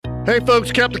Hey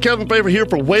folks, Captain Kevin Favor here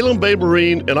for Whalen Bay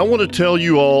Marine, and I want to tell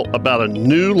you all about a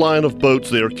new line of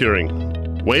boats they are carrying.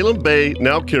 Whalen Bay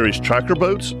now carries tracker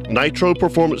boats, Nitro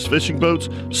performance fishing boats,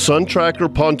 Sun Tracker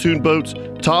pontoon boats,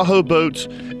 Tahoe boats,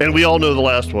 and we all know the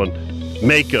last one,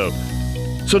 Mako.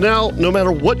 So now, no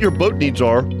matter what your boat needs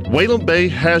are, Whalen Bay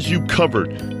has you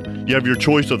covered. You have your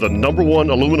choice of the number one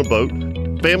aluminum boat,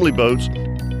 family boats,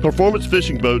 performance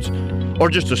fishing boats, or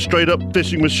just a straight-up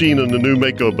fishing machine in the new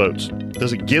Mako boats.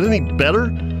 Does it get any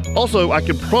better? Also, I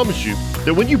can promise you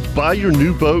that when you buy your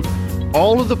new boat,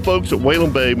 all of the folks at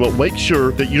Whalen Bay will make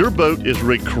sure that your boat is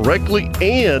rigged correctly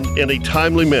and in a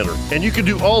timely manner. And you can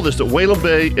do all this at Whalen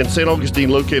Bay in St.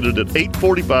 Augustine, located at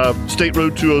 845 State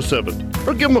Road 207.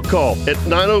 Or give them a call at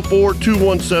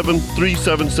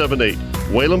 904-217-3778.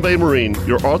 Whalen Bay Marine,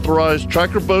 your authorized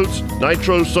tracker boats,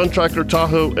 Nitro, Sun Tracker,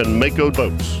 Tahoe, and Mako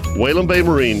boats. Whalen Bay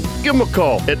Marine. Give them a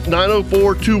call at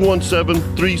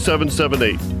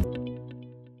 904-217-3778.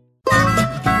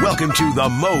 Welcome to the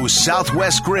Moe's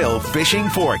Southwest Grill Fishing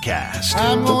Forecast.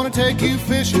 I'm gonna take you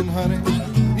fishing, honey.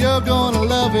 You're gonna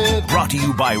love it. Brought to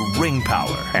you by Ring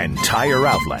Power and Tire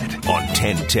Outlet on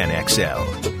 1010XL.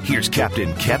 Here's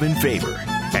Captain Kevin Favor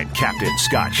and Captain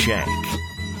Scott Shank.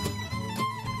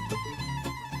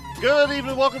 Good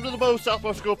evening. Welcome to the Moe's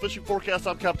Southwest Grill Fishing Forecast.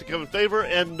 I'm Captain Kevin Favor,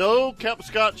 and no, Captain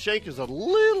Scott Shank is a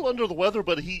little under the weather,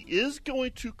 but he is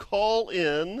going to call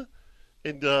in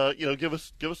and give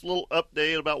us a little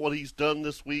update about what he's done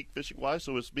this week fishing wise.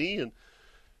 So it's me and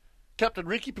Captain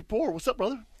Ricky Papour. What's up,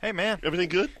 brother? Hey, man. Everything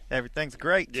good? Everything's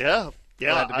great. Yeah.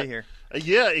 Glad to be here.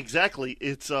 Yeah, exactly.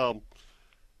 It's man,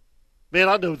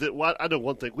 I know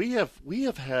one thing. We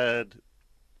have had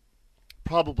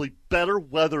probably better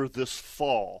weather this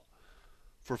fall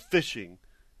for fishing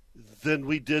than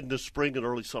we did in the spring and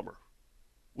early summer.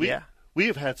 We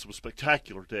have had some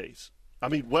spectacular days. I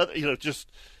mean, weather,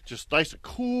 just nice and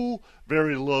cool,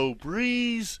 very low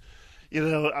breeze.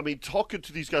 I mean, talking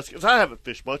to these guys, because I haven't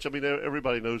fished much. I mean,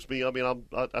 everybody knows me. I mean,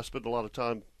 I spend a lot of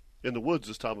time in the woods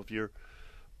this time of year.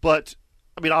 But,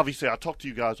 I mean, obviously, I talk to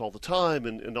you guys all the time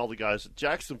and all the guys at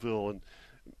Jacksonville, and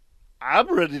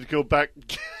I'm ready to go back and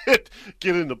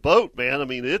get in the boat, man. I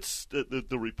mean, it's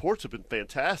the reports have been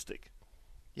fantastic.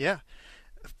 Yeah.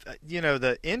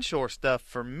 The inshore stuff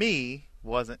for me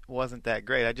wasn't that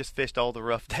great. I just fished all the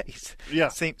rough days. Yeah.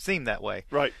 Seemed that way.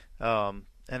 Right. And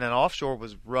then offshore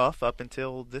was rough up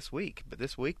until this week. But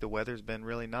this week the weather's been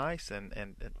really nice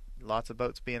and lots of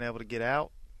boats being able to get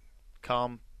out.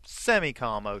 Calm,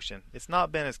 semi-calm ocean. It's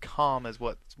not been as calm as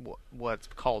what's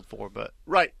called for, but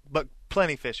right. But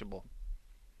plenty fishable.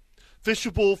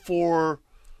 Fishable for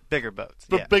bigger boats.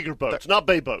 For bigger boats, not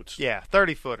bay boats. Yeah,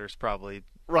 30-footers probably.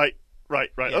 Right. Yeah.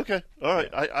 Okay. All right.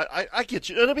 Yeah. I get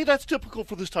you. And I mean, that's typical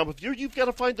for this time of year. You've got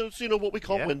to find those, what we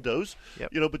call windows,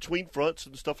 between fronts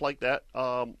and stuff like that.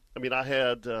 I mean, I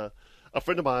had a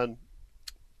friend of mine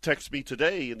text me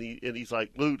today, and he's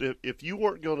like, Lou, if you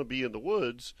weren't going to be in the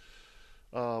woods,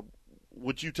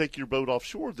 would you take your boat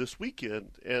offshore this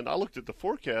weekend? And I looked at the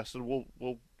forecast, and we'll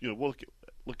look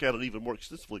at it even more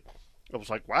extensively. I was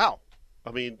like, wow.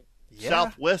 I mean,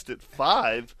 Southwest at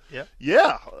 5.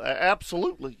 Yeah,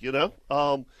 absolutely.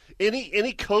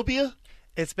 Any cobia?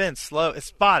 It's been slow. It's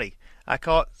spotty. I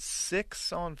caught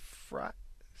 6 on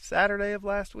Saturday of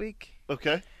last week.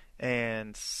 Okay.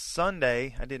 And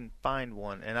Sunday I didn't find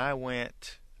one, and I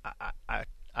went.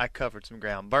 I covered some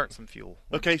ground, burnt some fuel.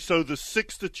 Okay, so the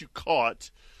 6 that you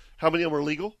caught, how many of them are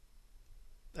legal?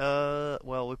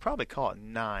 Well, we probably caught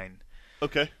 9.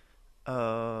 Okay.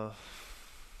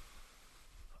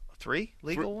 3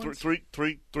 legal ones? Three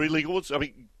legal ones? I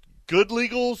mean, good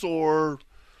legals or?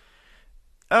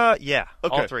 Yeah.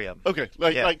 Okay. All 3 of them. Okay.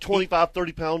 Like 25,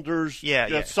 30-pounders?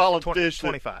 Yeah. Solid fish?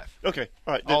 25. Okay.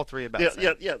 All right. All 3 about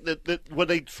Yeah. When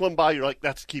they swim by, you're like,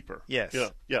 that's a keeper. Yes.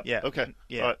 Yeah. Okay.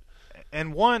 Yeah. All right.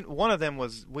 And one of them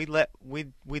was I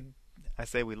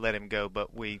say we let him go,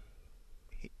 but we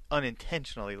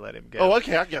unintentionally let him go. Oh,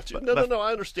 okay, I got you. No,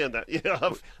 I understand that. Yeah,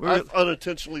 I've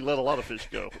unintentionally let a lot of fish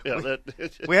go. Yeah,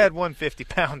 we had one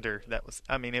 50-pounder that was.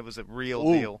 I mean, it was a real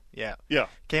deal. Yeah.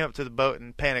 Came up to the boat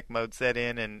and panic mode set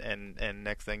in, and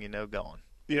next thing you know, gone.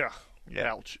 Yeah.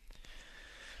 Ouch.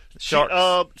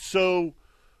 Sharks. So,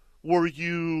 were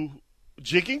you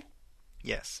jigging?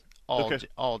 Yes. All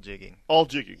jigging. All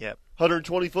jigging. Yep.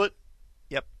 120 foot.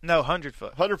 Yep. No, 100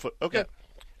 foot. 100 foot. Okay. Yep.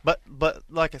 But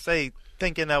like I say,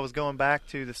 thinking I was going back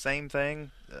to the same thing,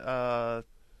 the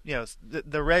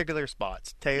regular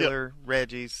spots, Taylor,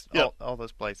 Reggie's, all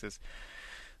those places.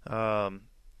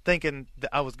 Thinking that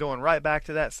I was going right back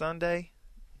to that Sunday,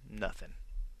 nothing.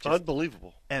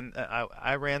 Unbelievable. And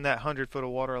I ran that 100-foot of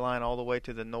water line all the way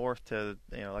to the north to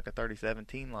like a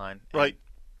 3017 line. Right.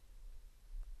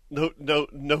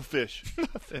 No fish.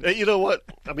 And you know what?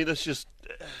 I mean, it's just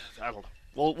I don't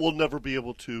know. We'll never be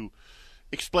able to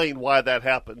explain why that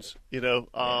happens.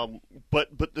 But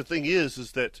the thing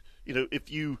is that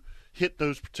if you hit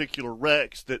those particular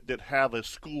wrecks that have a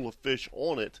school of fish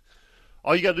on it,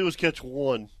 all you got to do is catch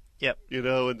one. Yep.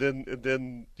 And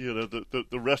then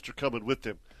the rest are coming with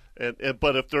them.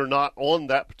 But if they're not on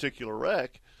that particular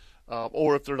wreck,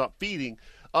 or if they're not feeding,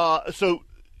 so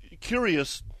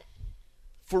curious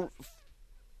for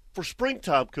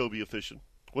springtime cobia fishing,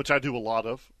 which I do a lot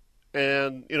of,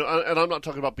 and and I'm not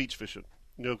talking about beach fishing,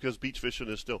 because beach fishing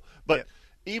is still, but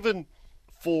even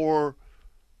for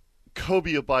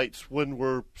cobia bites when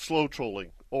we're slow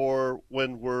trolling or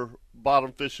when we're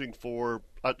bottom fishing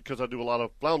because I do a lot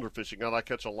of flounder fishing and I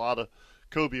catch a lot of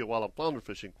cobia while I'm flounder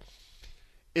fishing.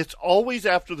 It's always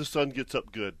after the sun gets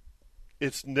up good.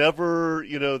 It's never,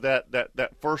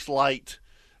 that first light.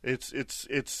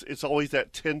 It's always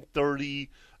that 10:30,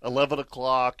 11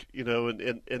 o'clock,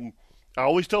 and I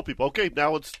always tell people, okay,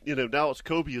 now it's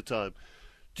cobia time.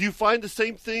 Do you find the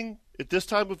same thing at this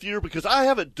time of year? Because I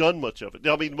haven't done much of it.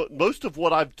 I mean, most of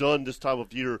what I've done this time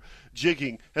of year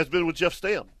jigging has been with Jeff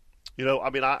Stam.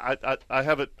 I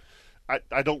haven't.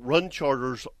 I don't run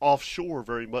charters offshore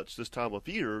very much this time of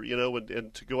year,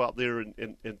 and to go out there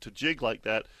and to jig like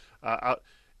that.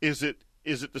 Is it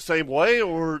the same way,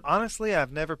 or honestly,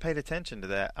 I've never paid attention to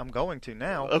that. I'm going to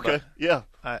now. Okay, yeah,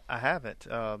 I haven't.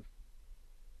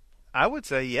 I would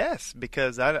say yes,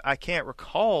 because I can't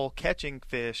recall catching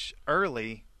fish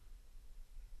early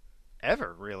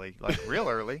ever, really, like real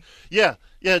early. Yeah.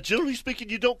 Generally speaking,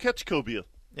 you don't catch cobia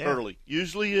early.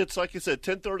 Usually it's, like I said,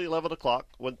 10:30, 11 o'clock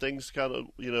when things kind of,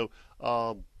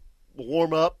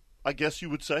 warm up, I guess you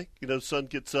would say. Sun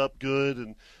gets up good,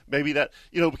 and maybe that,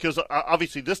 because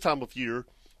obviously this time of year,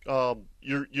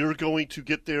 you're going to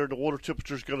get there and the water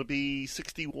temperature is going to be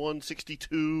 61,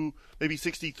 62, maybe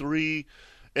 63.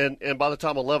 And by the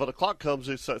time 11 o'clock comes,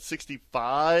 it's at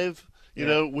 65,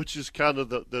 which is kind of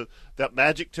that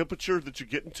magic temperature that you're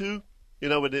getting to,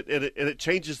 and it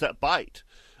changes that bite.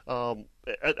 I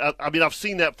mean, I've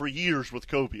seen that for years with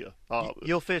cobia.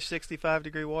 You'll fish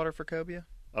 65-degree water for cobia?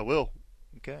 I will.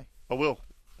 Okay. I will.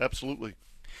 Absolutely.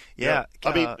 Yeah.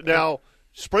 I mean, now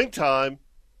springtime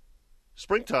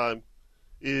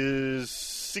is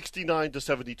 69 to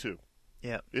 72.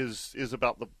 Yeah. Is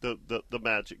about the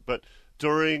magic, but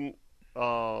during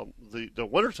the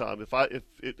wintertime, and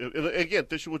again,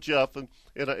 fishing with Jeff and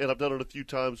I've done it a few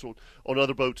times on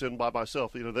other boats and by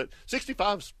myself, that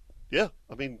 65's, I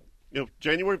mean,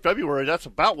 January, February, that's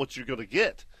about what you're going to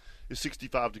get is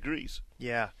 65 degrees.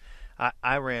 Yeah. I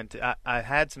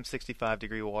had some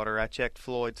 65-degree water. I checked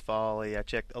Floyd's Folly. I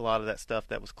checked a lot of that stuff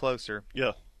that was closer.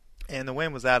 Yeah. And the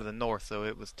wind was out of the north, so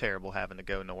it was terrible having to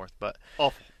go north. But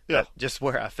awful. Yeah. Just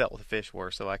where I felt the fish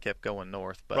were, so I kept going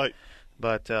north. But, right.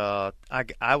 But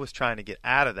I was trying to get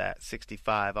out of that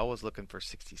 65. I was looking for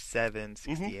 67,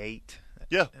 68.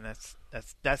 Yeah. And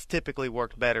that's typically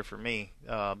worked better for me.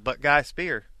 But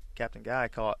Captain Guy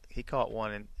caught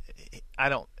one, and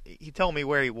he told me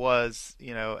where he was,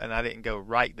 and I didn't go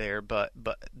right there, but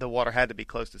the water had to be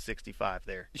close to 65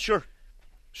 there. Sure.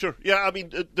 Yeah, I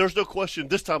mean, there's no question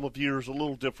this time of year is a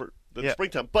little different than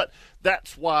springtime, but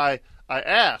that's why I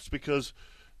asked, because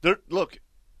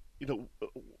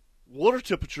water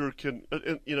temperature can,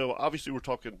 obviously we're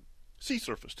talking sea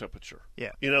surface temperature.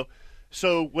 Yeah.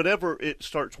 So whenever it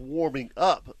starts warming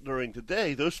up during the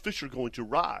day, those fish are going to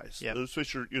rise. Yep. Those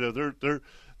fish are, they're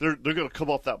going to come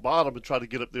off that bottom and try to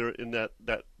get up there in that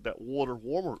water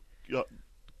warmer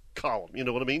column. You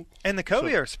know what I mean? And the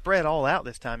cobia are spread all out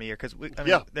this time of year, because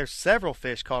there's several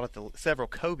fish several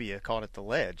cobia caught at the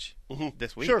ledge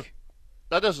this week. Sure,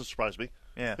 that doesn't surprise me.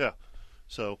 Yeah.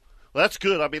 So that's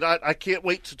good. I mean, I can't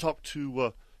wait to talk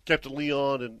to Captain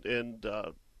Leon and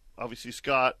obviously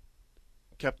Scott,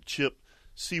 Captain Chip,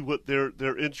 see what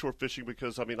their inshore fishing,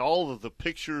 because I mean all of the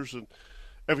pictures and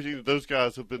everything that those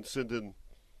guys have been sending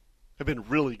have been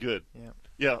really good.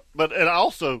 Yeah. But and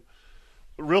also,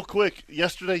 real quick,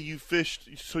 yesterday you fished,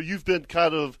 so you've been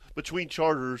kind of between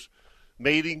charters,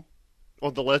 mating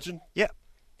on the Legend. Yep.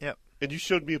 And you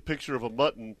showed me a picture of a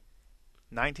mutton.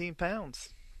 19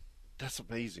 pounds. That's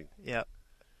amazing. Yep.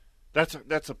 That's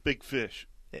a big fish.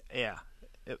 Yeah.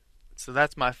 So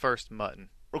that's my first mutton.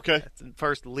 Okay. That's the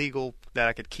first legal that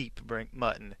I could keep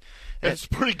mutton. That's a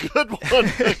pretty good one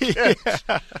to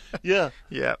catch. Yeah.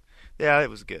 Yeah, it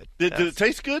was good. Did it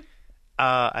taste good?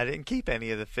 I didn't keep any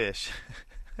of the fish.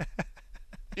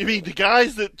 You mean the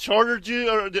guys that chartered you,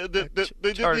 or they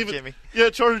didn't Chartered even? Jimmy. Yeah,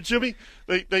 chartered Jimmy.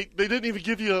 They didn't even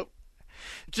give you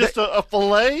a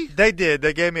fillet. They did.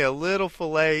 They gave me a little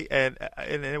fillet, and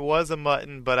it was a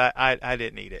mutton, but I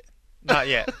didn't eat it. Not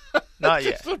yet. Not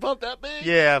yet. It's about that big.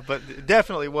 Yeah, but it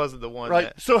definitely wasn't the one.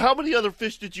 Right. So how many other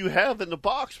fish did you have in the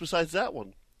box besides that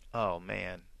one? Oh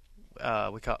man,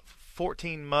 we caught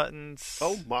 14 muttons.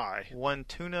 Oh my. 1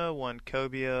 tuna, 1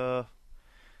 cobia,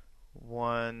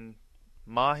 1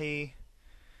 mahi,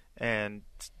 and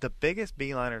the biggest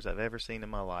beeliners I've ever seen in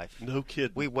my life. No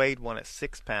kidding. We weighed one at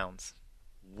 6 pounds.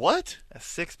 What? A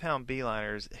 6-pound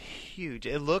beeliner is huge.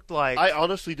 It looked like I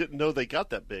honestly didn't know they got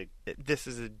that big.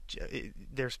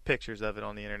 there's pictures of it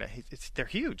on the internet. They're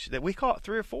huge. That we caught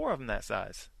 3 or 4 of them that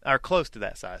size, or close to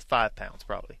that size, 5 pounds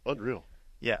probably. Unreal.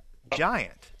 Yeah,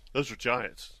 giant. Those are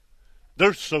giants.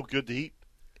 They're so good to eat.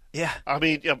 Yeah. I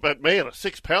mean, yeah, but man, a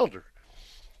 6-pounder.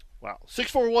 Wow.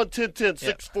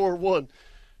 641-1010,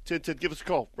 641-1010. Give us a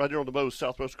call right here on the Moe's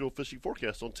Southwest Grill Fishing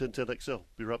Forecast on 1010XL.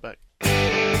 Be right back.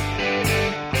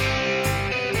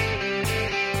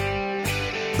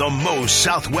 The Moe's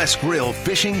Southwest Grill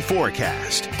Fishing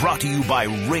Forecast, brought to you by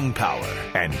Ring Power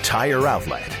and Tire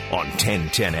Outlet on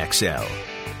 1010XL.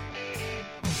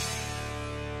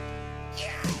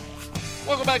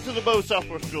 Welcome back to the Moe's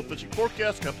Southwest Grill Fishing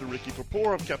Forecast. Captain Ricky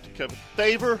Perpore. I'm Captain Kevin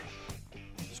Favor.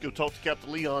 Let's go talk to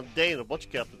Captain Leon Dane. A bunch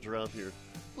of captains around here.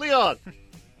 Leon.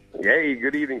 Hey,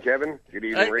 good evening, Kevin. Good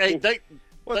evening, Ricky.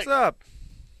 What's up?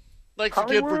 Thanks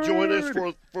again for joining us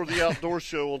for the outdoor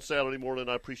show on Saturday morning.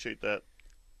 I appreciate that.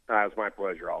 It's my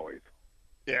pleasure always.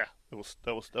 Yeah, that was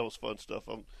fun stuff.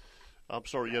 I'm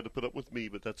sorry you had to put up with me,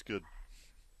 but that's good.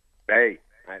 Hey,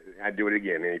 I'd do it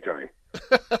again anytime.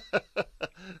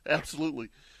 Absolutely.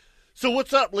 So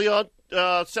what's up, Leon?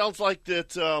 Sounds like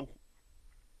that.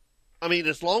 I mean,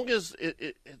 as long as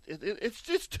it's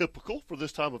just typical for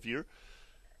this time of year,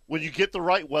 when you get the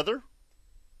right weather,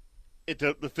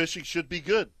 the fishing should be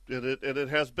good, and it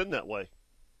has been that way.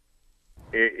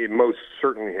 It most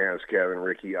certainly has, Kevin,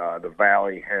 Ricky. The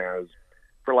valley has,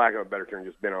 for lack of a better term,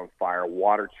 just been on fire.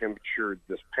 Water temperature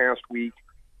this past week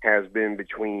has been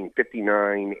between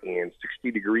 59 and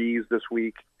 60 degrees this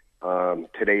week.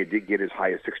 Today it did get as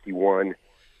high as 61,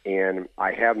 and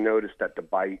I have noticed that the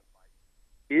bite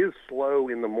is slow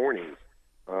in the mornings.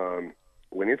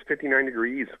 When it's 59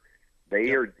 degrees,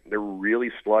 they're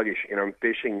really sluggish, and I'm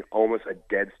fishing almost a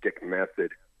dead stick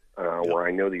method where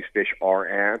I know these fish are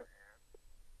at.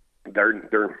 They're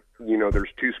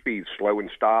there's 2 speeds, slow and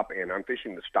stop, and I'm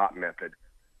fishing the stop method.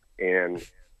 And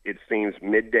it seems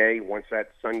midday, once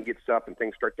that sun gets up and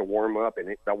things start to warm up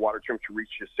and that water temperature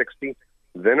reaches 60,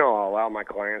 then I'll allow my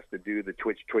clients to do the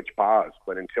twitch pause.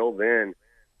 But until then,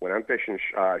 when I'm fishing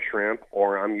shrimp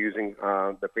or I'm using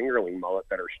the fingerling mullet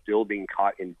that are still being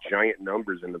caught in giant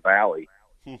numbers in the valley,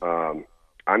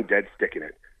 I'm dead sticking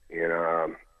it.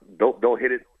 And they'll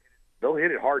hit it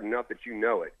hard enough that you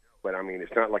know it. But, I mean,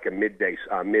 it's not like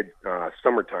a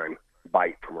summertime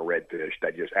bite from a redfish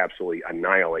that just absolutely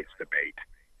annihilates the bait.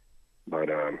 But,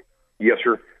 yes,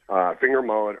 sir, finger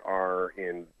mullet are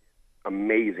in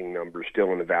amazing numbers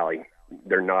still in the valley.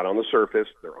 They're not on the surface.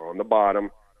 They're on the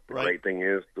bottom. The great thing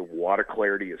is the water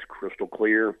clarity is crystal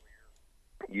clear.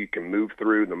 You can move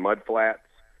through the mud flats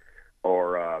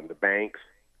or the banks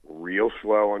real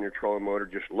slow on your trolling motor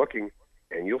just looking,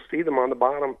 and you'll see them on the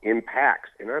bottom in packs.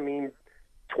 And, I mean,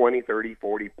 20, 30,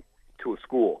 40 to a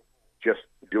school, just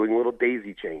doing little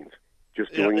daisy chains,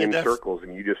 just doing in circles,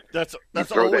 and you just that's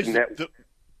throw always that net.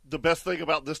 The best thing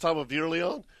about this time of year,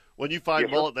 Leon. When you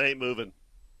find mullet, they ain't moving.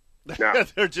 No.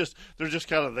 they're just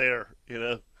kind of there, you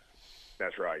know.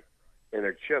 That's right, and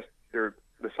they're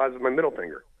the size of my middle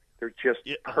finger. They're just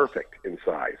perfect in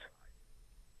size.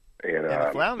 And the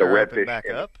flounder the opened redfish back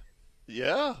up.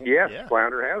 Yeah. Yes,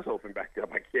 flounder has opened back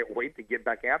up. I can't wait to get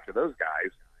back after those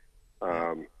guys.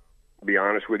 Be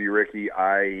honest with you, Ricky,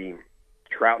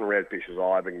 trout and redfish is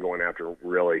all I've been going after,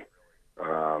 really.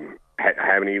 I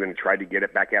haven't even tried to get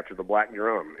it back after the black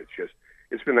drum.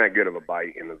 It's been that good of a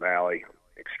bite in the valley.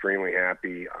 Extremely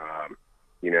happy. I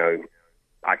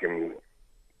can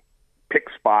pick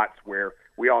spots where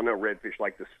we all know redfish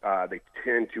like this. They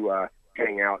tend to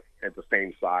hang out at the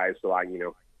same size. So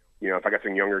if I got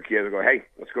some younger kids, I'll go, hey,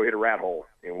 let's go hit a rat hole,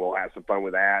 and we'll have some fun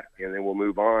with that, and then we'll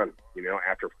move on,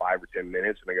 after 5 or 10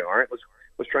 minutes. And I go, all right,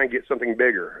 let's try and get something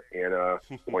bigger. And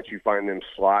once you find them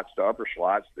slots to upper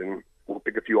slots, then we'll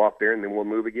pick a few off there, and then we'll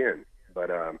move again. But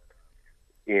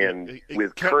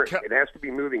with current, it has to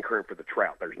be moving current for the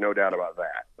trout. There's no doubt about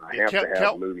that. I have to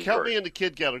have moving current. Count me in the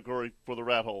kid category for the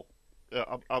rat hole.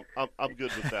 I'm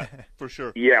good with that for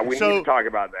sure. Yeah, we need to talk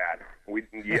about that.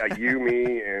 You,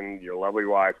 me, and your lovely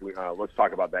wife. Let's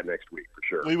talk about that next week for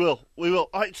sure. We will.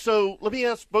 All right, so let me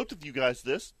ask both of you guys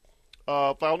this.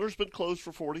 Flounder's been closed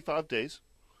for 45 days.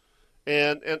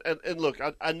 And look,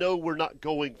 I know we're not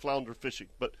going flounder fishing,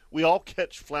 but we all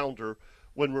catch flounder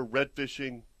when we're red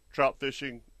fishing, trout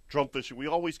fishing, drum fishing. We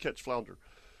always catch flounder.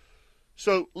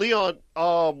 So, Leon,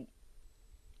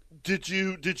 did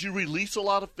you release a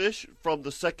lot of fish from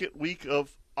the second week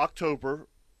of October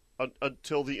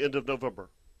until the end of November?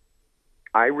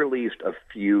 I released a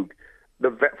few.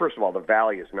 First of all, the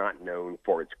Valley is not known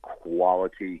for its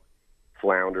quality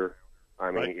flounder. I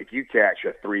mean, Right. if you catch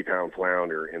a 3-pound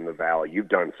flounder in the Valley, you've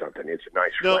done something. It's a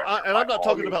nice No, flounder. and I'm not by all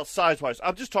talking means. about size-wise.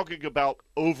 I'm just talking about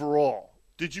overall.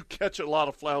 Did you catch a lot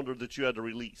of flounder that you had to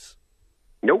release?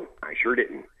 Nope, I sure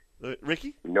didn't.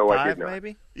 Ricky? No, I 5 did not.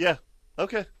 maybe? Yeah.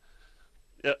 Okay.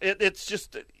 Yeah, it's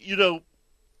just, you know,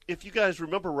 if you guys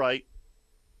remember right,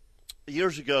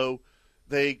 years ago,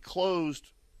 they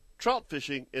closed trout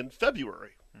fishing in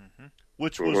February,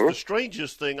 which was the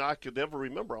strangest thing I could ever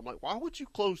remember. I'm like, why would you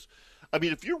close? I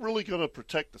mean, if you're really going to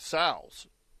protect the sows,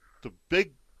 the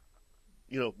big,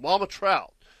 you know, mama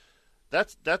trout,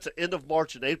 that's an end of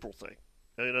March and April thing.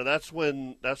 And, you know, that's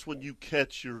when you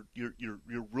catch your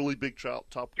really big trout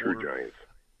top True water. Giants.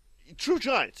 True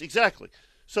Giants, exactly.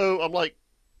 So I'm like,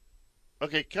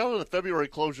 okay, kind of the February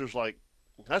closure's like,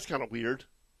 that's kind of weird.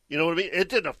 You know what I mean? It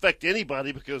didn't affect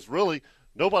anybody because really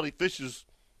nobody fishes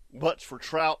much for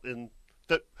trout in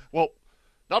that. Well,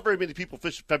 not very many people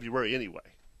fish in February anyway.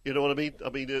 You know what I mean? I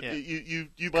mean, you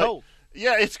might, Cold.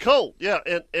 Yeah, it's cold. Yeah,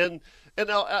 and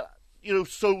now you know,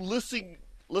 so listening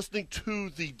to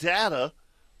the data,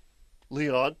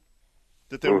 Leon,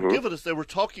 that they were giving us, they were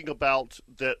talking about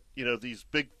that, you know, these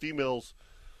big females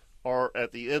are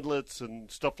at the inlets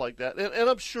and stuff like that. And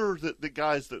I'm sure that the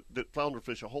guys that flounder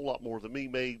fish a whole lot more than me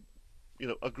may, you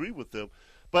know, agree with them.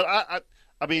 But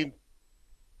I mean,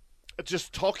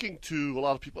 just talking to a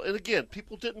lot of people, and again,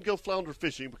 people didn't go flounder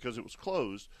fishing because it was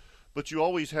closed, but you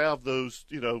always have those,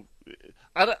 you know,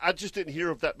 I just didn't hear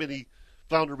of that many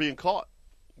flounder being caught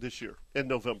this year in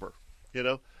November. You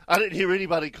know, I didn't hear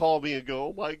anybody call me and go,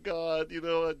 "Oh my God!" You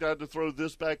know, I had to throw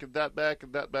this back and that back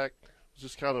and that back. It was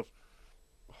just kind of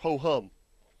ho hum.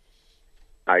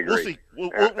 I agree.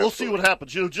 We'll see. We'll see what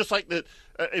happens. You know, just like that.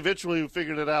 Eventually, we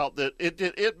figured it out that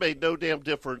it made no damn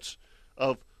difference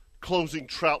of closing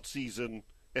trout season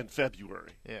in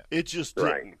February. Yeah. It just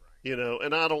Right. didn't. You know,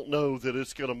 and I don't know that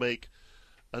it's going to make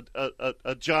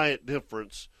a giant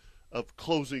difference of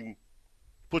closing,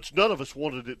 which none of us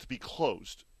wanted it to be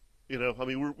closed. You know, I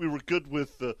mean, we were good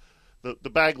with the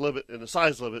bag limit and the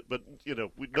size limit, but you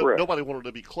know, nobody wanted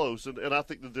to be closed, and I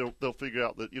think that they'll figure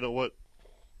out that, you know what.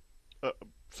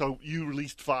 So you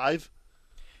released 5?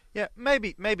 Yeah,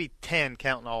 maybe 10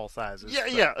 counting all sizes.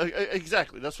 Yeah,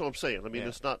 exactly. That's what I'm saying. I mean,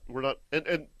 Yeah. we're not,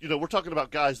 and you know, we're talking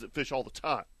about guys that fish all the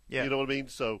time. Yeah. You know what I mean?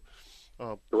 So,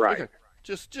 Right. okay.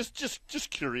 Just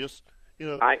curious. You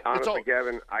know, I it's honestly, all,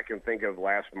 Kevin, I can think of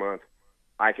last month.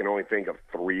 I can only think of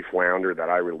 3 flounder that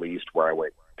I released where I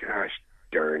went, "Gosh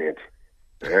darn it!"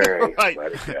 All right, right,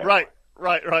 let it go. right,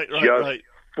 Just right.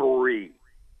 3.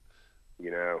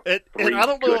 You know, And 3 I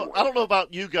don't good know. ones. I don't know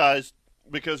about you guys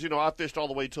because, you know, I fished all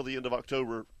the way till the end of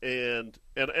October, and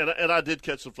I did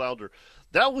catch some flounder.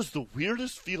 That was the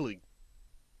weirdest feeling.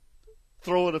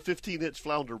 Throwing a 15-inch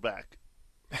flounder back.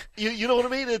 You know what I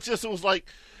mean? It was like,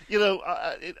 you know,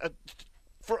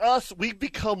 for us, we've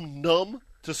become numb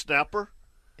to snapper.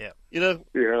 Yeah. You know,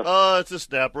 Yeah. it's a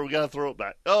snapper. We got to throw it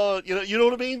back. You know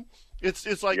what I mean?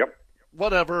 It's like, Yep.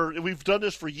 whatever. We've done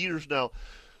this for years now.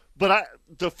 But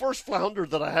the first flounder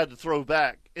that I had to throw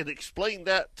back and explain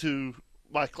that to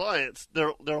my clients,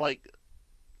 they're like,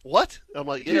 "What?" I'm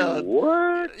like, "Yeah,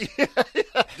 What?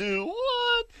 yeah, do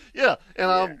what?" Yeah,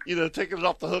 and I'm, you know, taking it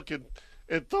off the hook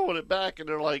and throwing it back, and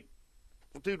they're like,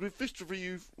 "Dude, we fished for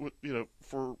you, you know,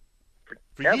 for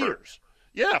Ever. years,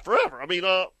 yeah, forever." I mean,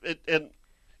 and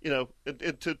you know,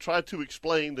 and to try to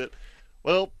explain that,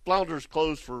 well, flounder's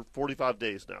closed for 45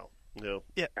 days now. You know,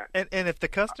 Yeah, and if the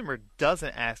customer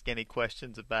doesn't ask any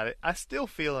questions about it, I still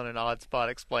feel in an odd spot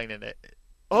explaining it.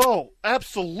 oh,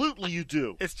 absolutely, you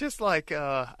do. It's just like, You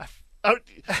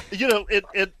know,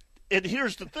 and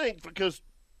here's the thing, because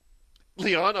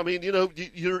Leon, I mean, you know,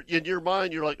 you're in your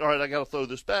mind, you're like, all right, I got to throw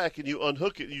this back, and you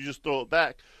unhook it, and you just throw it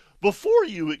back before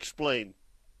you explain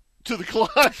to the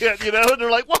client, you know, and they're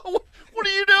like, what are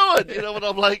you doing? You know, and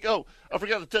I'm like, oh, I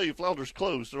forgot to tell you, flounder's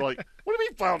closed. They're like, what do you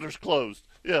mean flounder's closed?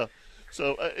 Yeah.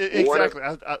 So exactly,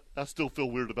 I still feel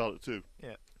weird about it too.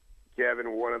 yeah.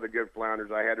 Kevin, one of the good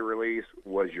flounders I had to release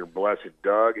was your blessed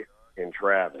Doug and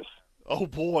Travis. Oh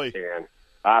boy. And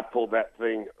I pulled that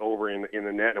thing over in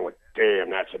the net and I went, damn,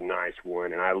 that's a nice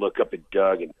one. And I look up at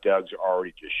Doug, and Doug's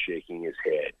already just shaking his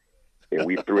head. And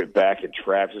we threw it back, and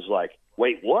Travis is like,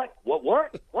 wait, what? What?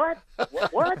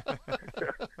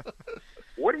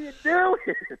 What are you doing?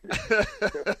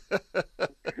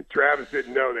 Travis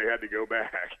didn't know they had to go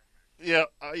back. Yeah.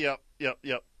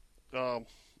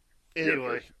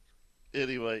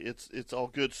 Anyway, it's all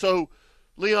good. So,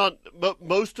 Leon,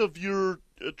 most of your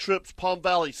trips Palm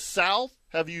Valley south,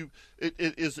 have you?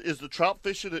 Is the trout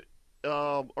fishing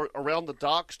around the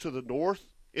docks to the north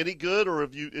any good, or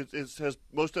has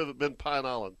most of it been Pine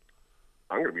Island?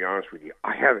 I'm going to be honest with you.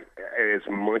 I haven't, as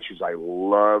much as I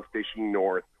love fishing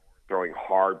north, throwing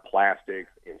hard plastics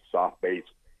and soft baits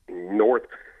north,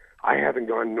 I haven't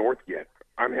gone north yet.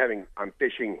 I'm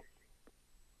fishing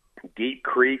deep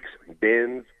creeks,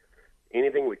 bends,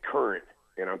 anything with current,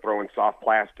 and I'm throwing soft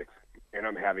plastics, and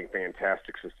I'm having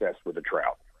fantastic success with the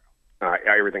trout.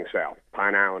 Everything south,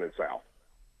 Pine Island and south.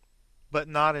 But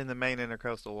not in the main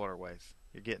intercoastal waterways.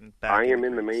 You're getting back. I am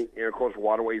in the main intercoastal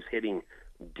waterways, hitting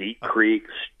Deep Creek,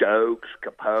 Stokes,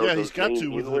 Capote. Yeah, he's got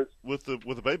to with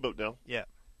the bay boat now. Yeah.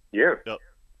 Yeah. Yep.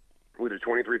 With a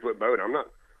 23-foot boat, I'm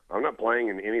not playing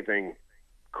in anything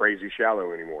crazy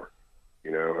shallow anymore.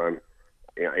 You know,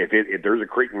 if there's a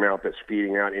creek mouth that's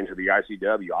feeding out into the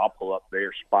ICW, I'll pull up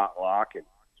there, spot lock, and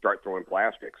start throwing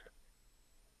plastics.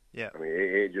 Yeah. I mean,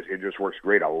 it just works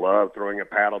great. I love throwing a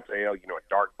paddle tail, a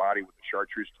dark body with a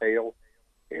chartreuse tail,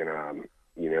 and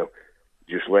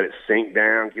just let it sink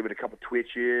down, give it a couple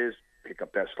twitches, pick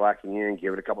up that slacking in,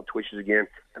 give it a couple twitches again,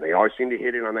 and they always seem to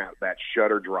hit it on that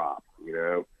shutter drop.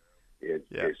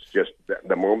 It's just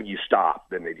the moment you stop,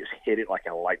 then they just hit it like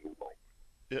a lightning bolt.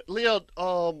 Yeah. Leon,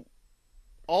 all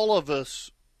of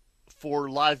us for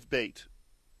live bait,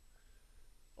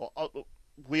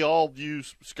 we all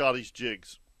use Scotty's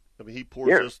jigs. I mean, he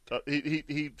pours us.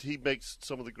 He makes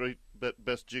some of the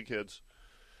best jig heads.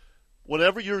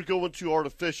 Whenever you're going to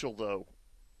artificial, though,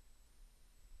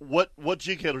 what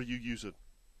jig head are you using?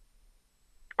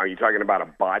 Are you talking about a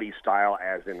body style,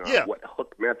 as in what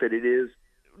hook method it is?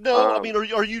 No, I mean,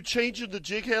 are you changing the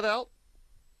jig head out?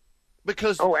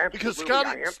 Because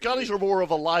Scotty's are more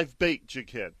of a live bait jig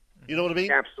head. You know what I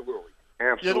mean? Absolutely.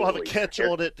 You don't have a catch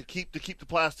on it to keep the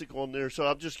plastic on there. So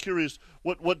I'm just curious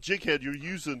what jig head you're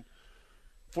using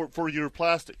for your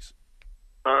plastics.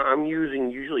 I'm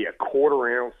using usually a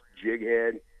 1/4 ounce jig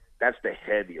head. That's the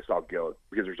heaviest I'll go,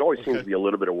 because there's always seems to be a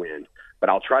little bit of wind. But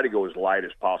I'll try to go as light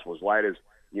as possible, as light as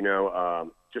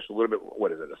just a little bit.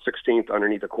 What is it? A 1/16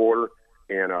 underneath a 1/4,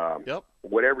 and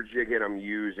whatever jig head I'm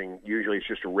using, usually it's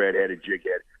just a red-headed jig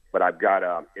head. But I've got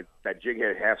that jig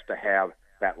head has to have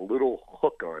that little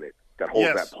hook on it that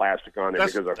holds that plastic on there,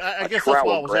 because a trout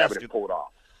will grab it and pull it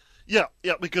off. Yeah,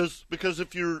 because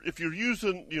if you're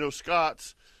using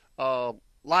Scott's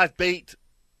live bait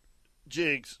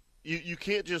jigs, you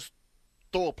can't just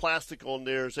throw a plastic on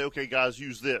there and say, okay, guys,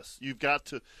 use this. You got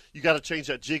to change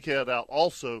that jig head out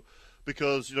also,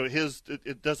 because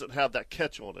it doesn't have that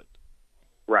catch on it.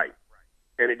 Right,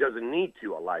 and it doesn't need a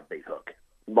live bait hook.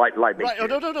 Live bait. Right. Oh,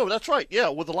 no, that's right. Yeah,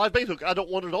 with the live bait hook, I don't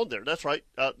want it on there. That's right.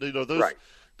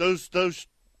 Those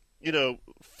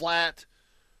flat,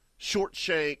 short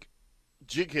shank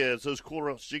jig heads, those 1/4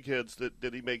 ounce jig heads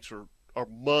that he makes are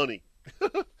money.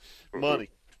 Money.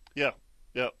 Yeah.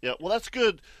 Well, that's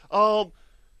good.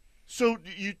 So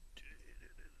you,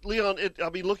 Leon,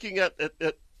 looking at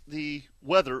the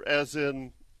weather, as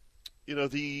in,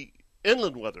 the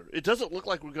inland weather, it doesn't look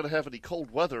like we're going to have any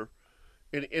cold weather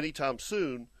anytime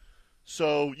soon.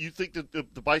 So you think that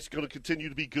the bite's going to continue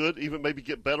to be good, even maybe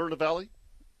get better in the valley?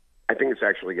 I think it's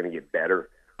actually going to get better.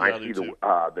 Yeah, I see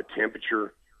the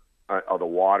temperature of the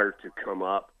water to come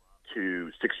up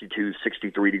to 62,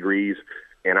 63 degrees.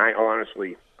 And I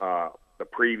honestly, the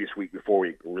previous week before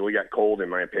we really got cold, in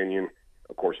my opinion,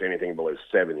 of course, anything below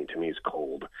 70 to me is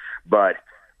cold. But,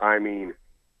 I mean,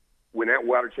 when that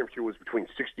water temperature was between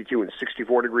 62 and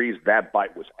 64 degrees, that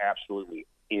bite was absolutely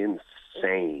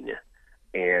insane.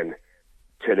 And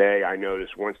today I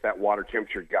noticed once that water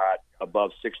temperature got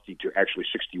above 60 to actually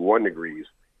 61 degrees,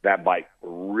 that bite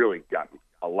really got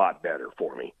a lot better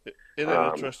for me. Isn't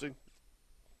that interesting?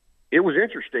 It was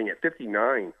interesting at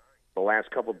 59 the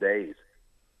last couple of days.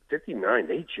 59,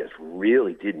 they just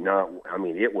really did not. I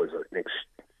mean, it was an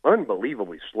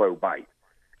unbelievably slow bite.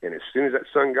 And as soon as that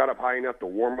sun got up high enough to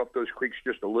warm up those creeks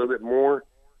just a little bit more,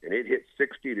 and it hit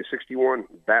 60 to 61,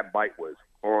 that bite was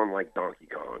on like Donkey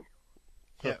Kong.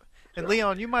 Yeah. And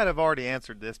Leon, you might have already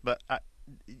answered this, but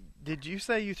did you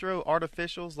say you throw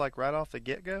artificials like right off the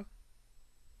get-go?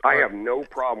 I have no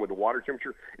problem with the water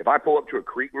temperature. If I pull up to a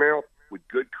creek mouth with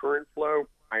good current flow,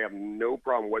 I have no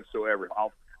problem whatsoever.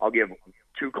 I'll give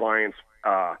 2 clients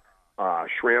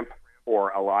shrimp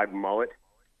or a live mullet,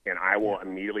 and I will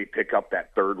immediately pick up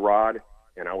that 3rd rod,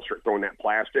 and I will start throwing that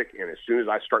plastic. And as soon as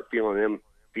I start feeling them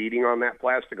feeding on that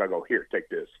plastic, I go, here, take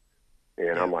this.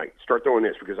 And I'm like, start throwing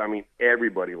this, because, I mean,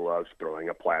 everybody loves throwing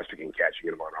a plastic and catching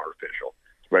them on artificial,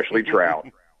 especially trout.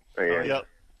 And,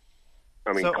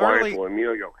 I mean, So clients will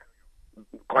immediately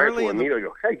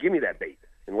go, hey, give me that bait,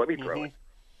 and let me throw it.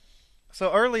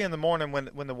 So early in the morning,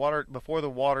 when the water, before the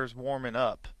water's warming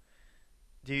up,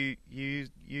 do you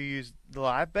use the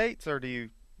live baits, or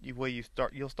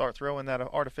you'll start throwing that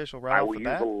artificial right I off will the use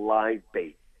bat? a live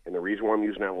bait, and the reason why I'm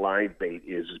using that live bait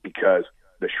is because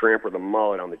the shrimp or the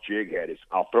mullet on the jig head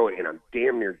I'll throw it and I'm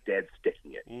damn near dead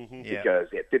sticking it, because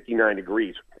at 59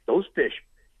 degrees, those fish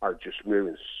are just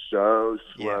moving so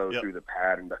slow through the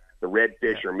pattern. The red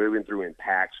fish are moving through in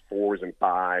packs, 4s and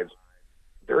 5s.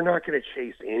 They're not going to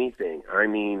chase anything. I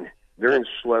mean, they're in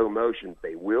slow motion.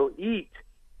 They will eat,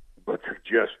 but they're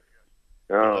just,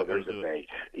 there's a bait.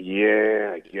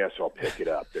 Yeah, I guess I'll pick it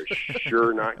up. They're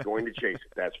sure not going to chase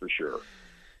it, that's for sure.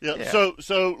 Yeah.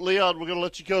 So Leon, we're going to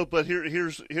let you go, but here it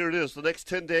is. The next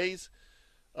 10 days,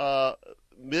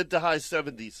 mid to high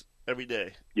 70s every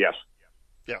day. Yes.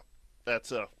 Yeah.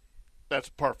 That's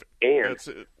perfect.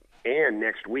 And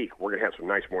next week we're going to have some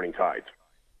nice morning tides.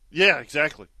 Yeah,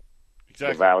 exactly.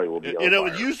 The valley will be on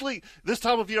fire. Usually this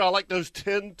time of year I like those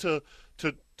 10 to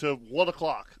 1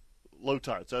 o'clock low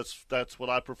tides. That's what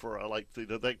I prefer. I like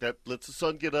that lets the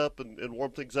sun get up and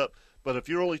warm things up. But if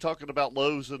you're only talking about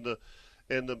lows in the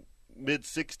mid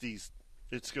 60s,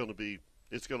 it's going to be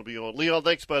on. Leon,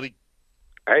 thanks, buddy.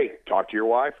 Hey, talk to your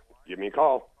wife. Give me a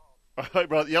call. All right,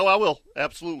 brother. Yeah, I will.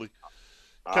 Absolutely.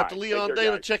 Captain right, Leon take care,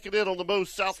 Dana guys. checking in on the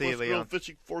Moe's Southwest Grill Leon.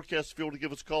 Fishing Forecast. If you want to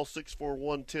give us a call,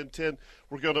 641-1010.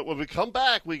 When we come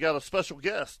back, we got a special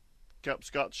guest, Captain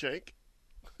Scott Shank.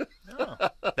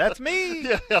 That's me.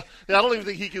 Yeah, I don't even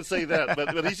think he can say that,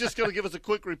 but he's just going to give us a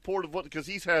quick report of because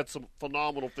he's had some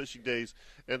phenomenal fishing days,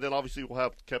 and then obviously we'll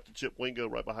have Captain Chip Wingo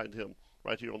right behind him,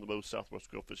 right here on the Moe's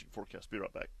Southwest Grill Fishing Forecast. Be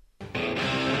right back.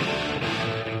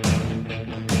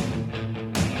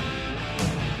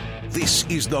 This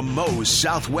is the Moe's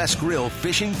Southwest Grill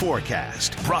Fishing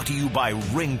Forecast, brought to you by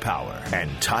Ring Power and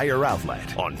Tire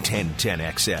Outlet on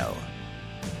 1010XL.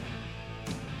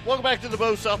 Welcome back to the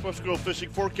Moe's Southwest Grill Fishing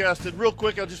Forecast. And real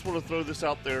quick, I just want to throw this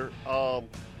out there. Tom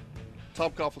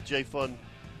Coughlin J Fund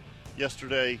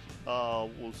yesterday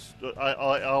was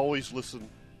I always listen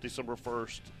December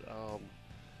 1st,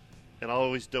 and I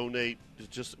always donate.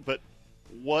 But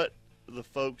what the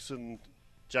folks in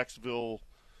Jacksonville,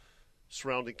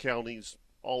 surrounding counties,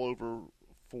 all over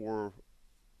for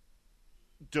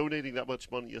donating that much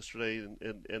money yesterday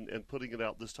and putting it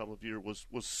out this time of year was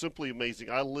simply amazing.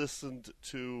 I listened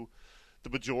to the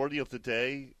majority of the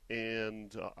day,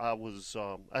 and I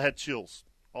had chills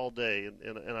all day,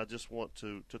 and I just want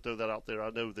to throw that out there.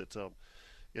 I know that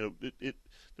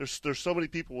there's so many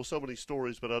people with so many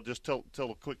stories, but I'll just tell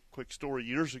a quick story.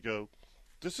 Years ago,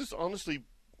 this is honestly,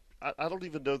 I don't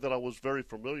even know that I was very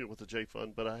familiar with the J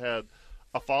Fund, but I had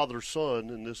a father-son,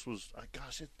 and this was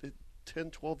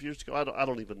 10, 12 years ago. I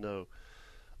don't even know.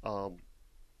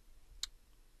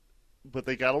 But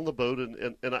they got on the boat,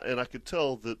 and I could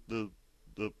tell that the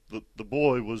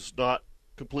boy was not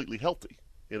completely healthy,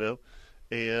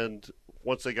 And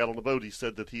once they got on the boat, he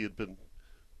said that he had been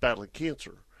battling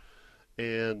cancer,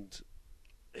 and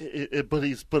but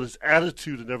his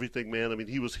attitude and everything, man. I mean,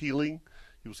 he was healing,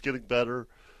 he was getting better,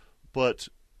 but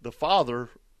the father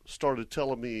started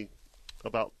telling me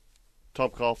about Tom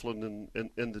Coughlin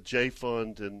and the J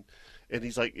Fund, and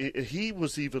he's like, he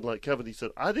was even like Kevin. He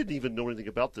said, I didn't even know anything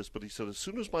about this, but he said, as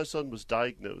soon as my son was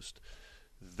diagnosed,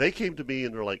 they came to me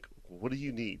and they're like, what do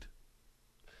you need?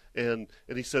 And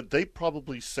he said, they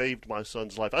probably saved my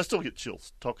son's life. I still get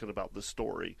chills talking about this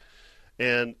story.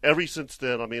 And ever since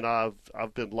then, I mean,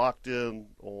 I've been locked in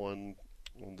on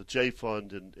the J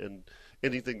Fund and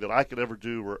anything that I could ever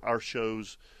do, or our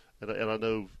shows, and I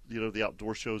know the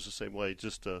outdoor shows the same way.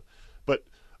 But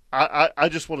I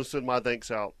just want to send my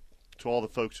thanks out to all the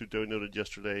folks who donated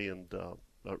yesterday, and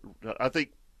I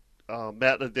think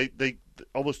Matt, they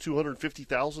almost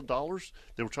 $250,000.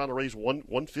 They were trying to raise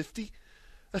 $150.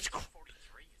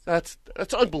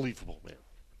 That's unbelievable, man.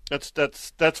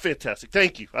 That's fantastic.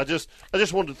 Thank you. I just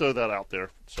wanted to throw that out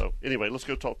there. So anyway, let's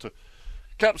go talk to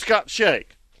Captain Scott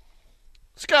Shank.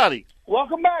 Scotty.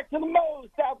 Welcome back to the Moe's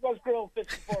Southwest Grill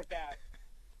Fishing Forecast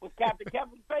with Captain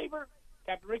Kevin Favor,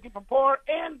 Captain Ricky Papore,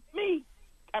 and me,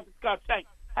 Captain Scott Shank.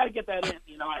 How to get that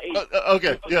in? I hate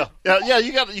Okay. Yeah.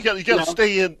 You got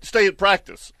to stay in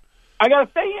practice. I got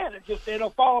to stay in. It'll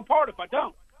fall apart if I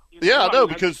don't. Yeah, I know,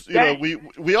 because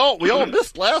we all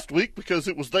missed last week because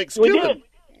it was Thanksgiving. We did.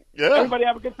 Yeah. Everybody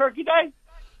have a good Turkey Day?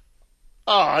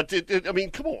 I mean,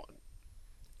 come on.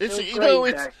 It's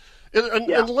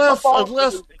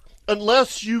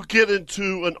unless you get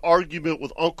into an argument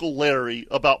with Uncle Larry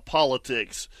about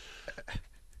politics,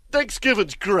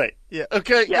 Thanksgiving's great. Yeah.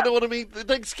 Okay. Yeah. You know what I mean?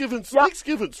 Thanksgiving's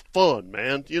fun,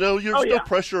 man. There's no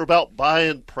pressure about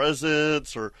buying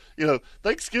presents or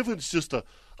Thanksgiving's just a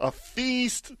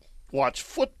feast. Watch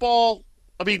football.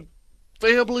 I mean,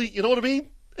 family. You know what I mean?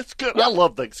 It's good. Yeah. I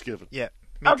love Thanksgiving. Yeah.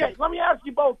 Okay, let me ask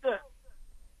you both this.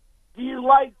 Do you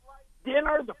like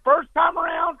dinner the first time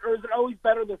around, or is it always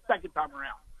better the second time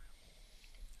around?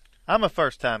 I'm a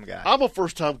first-time guy. I'm a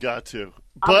first-time guy, too.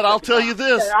 But I'll tell you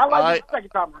this. Okay, I like the second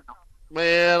time around.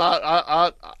 Man,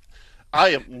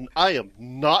 I am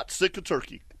not sick of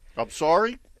turkey. I'm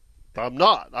sorry. I'm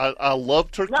not. I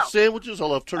love turkey sandwiches. I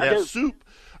love turkey soup.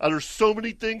 There's so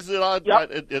many things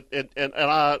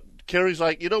that Carrie's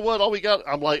like, you know what? All we got.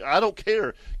 I'm like, I don't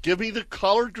care. Give me the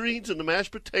collard greens and the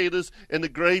mashed potatoes and the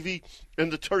gravy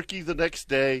and the turkey the next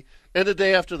day and the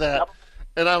day after that. Yep.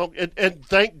 And I don't. And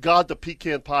thank God the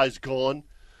pecan pie's gone.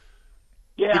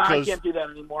 Yeah, I can't do that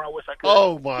anymore. I wish I could.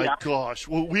 Oh my gosh!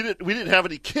 Well, we didn't have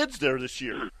any kids there this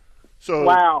year, so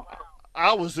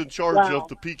I was in charge of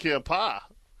the pecan pie.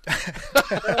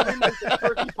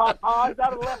 Turkey pot pies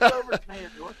out of leftovers. Man,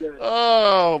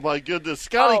 oh my goodness,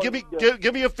 Scotty,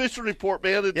 give me a fishing report,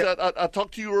 man. I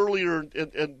talked to you earlier,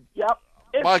 and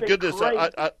my goodness,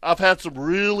 I've had some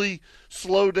really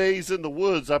slow days in the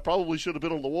woods. I probably should have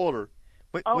been on the water.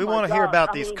 We want to hear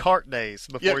about these cart days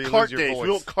before you lose your voice. We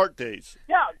want cart days.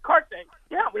 Yeah, cart days.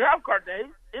 Yeah, we have cart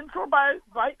days. Inshore by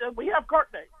we have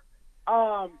cart days.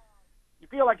 You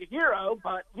feel like a hero,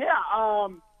 but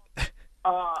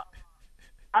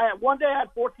one day I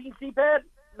had 14 sheephead.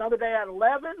 Another day I had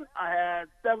 11. I had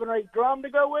 7 or 8 drum to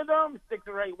go with them. 6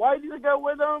 or 8 whitey to go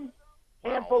with them.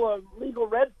 Handful of legal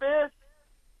redfish.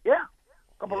 Yeah,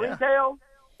 a couple ringtails.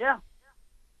 Yeah.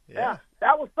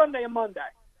 That was Sunday and Monday.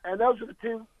 And those are the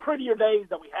 2 prettier days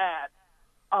that we had.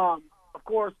 Of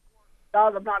course,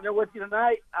 guys, I'm not there with you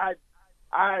tonight.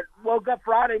 I woke up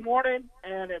Friday morning,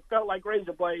 and it felt like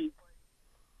razor blades.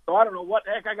 So I don't know what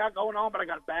the heck I got going on, but I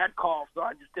got a bad cough, so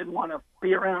I just didn't want to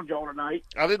be around y'all tonight.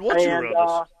 I didn't want you around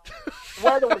us.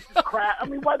 Weather was just crap. I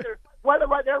mean, weather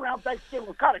right there around Thanksgiving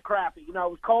was kind of crappy. It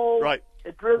was cold. Right.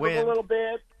 It drizzled a little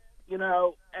bit,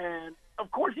 and, of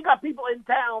course, you got people in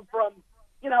town from,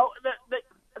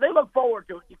 they look forward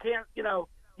to it. You can't, you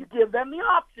give them the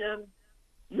option.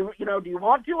 Do you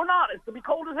want to or not? It's going to be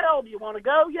cold as hell. Do you want to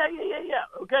go? Yeah.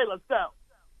 Okay, let's go.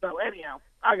 So, anyhow,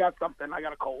 I got something. I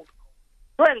got a cold.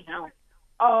 So, anyhow,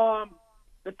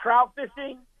 the trout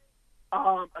fishing,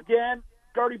 again,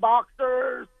 dirty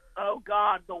boxers. Oh,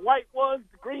 God, the white ones,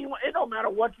 the green ones. It don't matter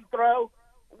what you throw.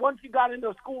 Once you got into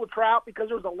a school of trout, because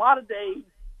there was a lot of days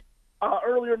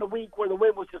earlier in the week where the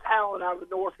wind was just howling out of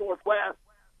the northwest.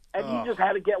 And you just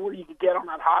had to get where you could get on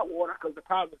that high water because the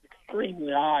tide was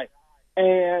extremely high.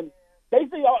 And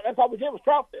basically, that's all we did was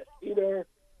trout fish, either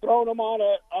throwing them on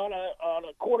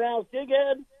a quarter-ounce jig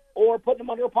head or putting them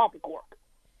under a poppy cork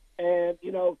and,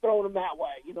 throwing them that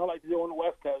way, like they do on the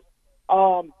West Coast.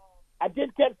 I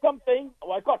did catch something.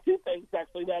 Well, I caught 2 things,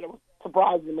 actually, that was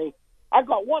surprising to me. I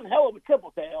caught one hell of a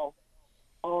triple tail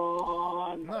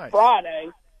on Friday,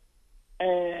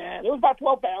 and it was about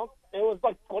 12 pounds. It was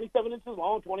like 27 inches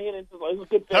long, 28 inches long. It was a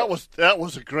good fish. That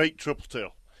was a great triple tail.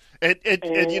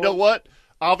 And you know what?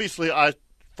 Obviously,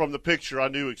 from the picture, I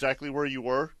knew exactly where you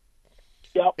were.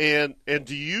 Yep. And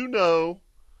do you know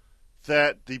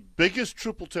that the biggest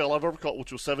triple tail I've ever caught,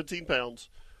 which was 17 pounds,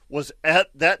 was at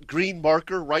that green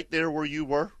marker right there where you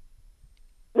were?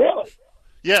 Really?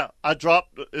 Yeah.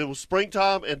 It was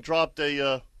springtime and dropped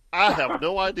I have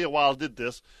no idea why I did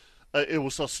this. It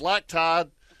was a slack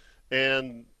tide,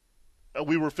 and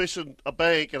we were fishing a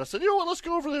bank, and I said, you know what, let's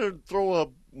go over there and throw a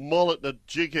mullet and a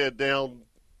jig head down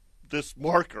this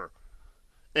marker.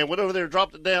 And went over there and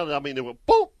dropped it down, and it went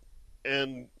boom,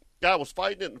 and guy was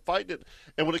fighting it.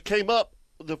 And when it came up,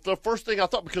 the first thing I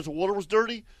thought, because the water was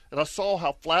dirty, and I saw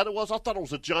how flat it was, I thought it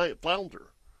was a giant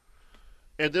flounder.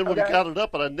 And then when he got it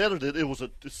up and I netted it, it was a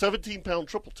 17-pound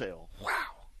triple tail. Wow.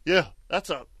 Yeah, that's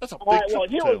a big triple tail. Well,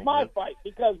 here was my fight,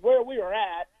 because where we were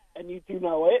at, and you 2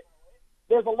 know it,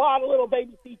 there's a lot of little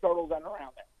baby sea turtles that are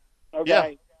around there.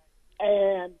 Okay? Yeah.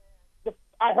 And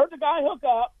I heard the guy hook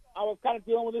up. I was kind of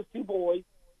dealing with his 2 boys.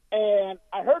 And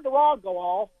I heard the rod go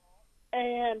off.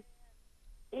 And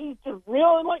he's just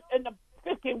reeling, and the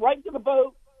fish came right into the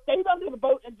boat, stayed under the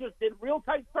boat, and just did real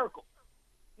tight circles.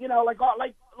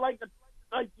 Like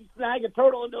like you snag a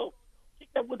turtle and they'll kick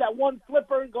that with that one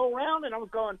flipper and go around. And I was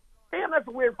going, damn, that's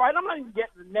a weird fight. I'm not even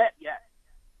getting the net yet.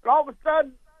 But all of a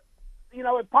sudden, you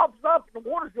know, it pops up and the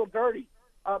water's still dirty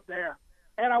up there.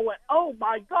 And I went, oh,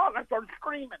 my God. And I started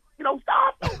screaming, you know,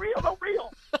 stop, don't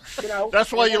reel. You know,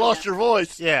 That's why you lost your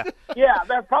voice. Yeah. Yeah,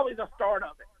 that's probably the start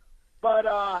of it. But,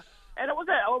 and it was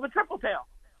a triple tail.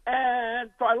 And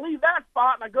so I leave that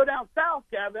spot and I go down south,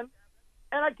 Kevin,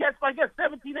 and I catch like a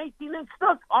 17, 18-inch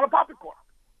snook on a popping cork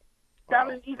down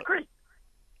in East Creek.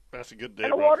 That's a good day,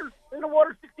 And the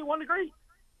water's 61 degrees.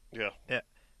 Yeah. Yeah.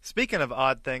 Speaking of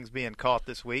odd things being caught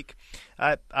this week,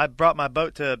 I brought my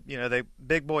boat to, you know,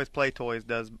 Big Boys Play Toys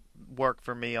does work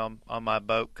for me on my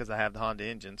boat because I have the Honda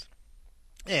engines.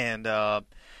 And I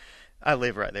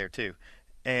live right there too.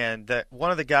 And one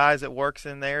of the guys that works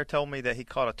in there told me that he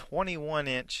caught a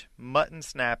 21-inch mutton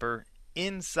snapper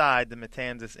inside the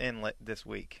Matanzas Inlet this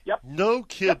week. Yep. No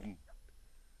kidding.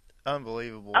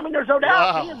 Unbelievable. I mean, there's no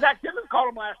doubt. Wow. Me and Zach Timmons caught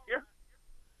him last year.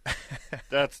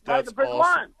 That's By the bridge awesome.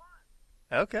 line.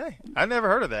 Okay. I never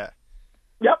heard of that.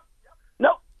 Yep.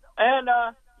 No. And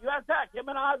you asked Zach. Him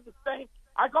and I have the same.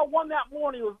 I caught one that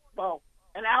morning. It was,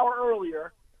 an hour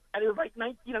earlier, and it was like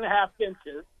 19 and a half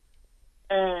inches.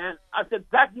 And I said,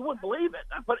 Zach, you wouldn't believe it.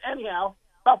 But anyhow,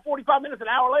 about 45 minutes, an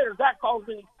hour later, Zach calls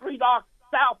me. He's 3 docks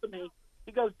south of me.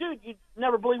 He goes, dude, you'd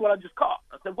never believe what I just caught.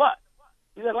 I said, what?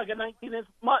 He said, like a 19-inch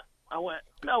mutt. I went,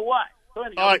 no way. So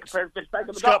anyhow, All right, compared fish back in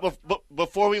the Scott, dock.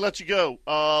 before we let you go,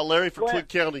 Larry from Go Twin ahead.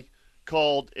 County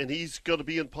called, and he's going to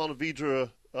be in Ponte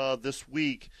Vedra this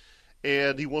week,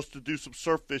 and he wants to do some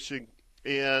surf fishing.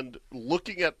 And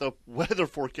looking at the weather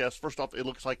forecast, first off, it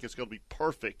looks like it's going to be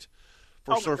perfect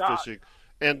for Oh, my surf God. fishing.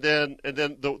 And then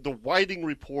the whiting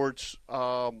reports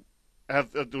have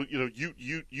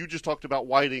you just talked about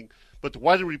whiting, but the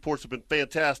whiting reports have been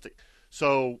fantastic.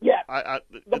 So Yes.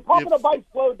 The pump and the bite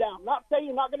slowed down. Not saying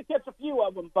you're not going to catch a few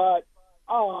of them, but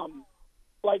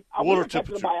like I Water was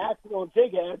catching them temperature. by accident on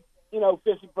jig head, you know,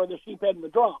 fishing for the sheephead and the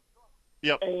drum.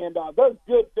 Yep. And they're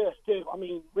good fish too. I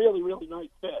mean, really, really nice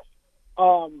fish.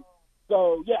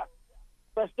 So yeah,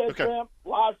 fresh dead Okay. shrimp,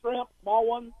 live shrimp, small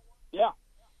one. Yeah.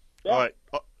 All right,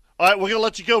 we're going to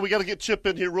let you go. We got to get Chip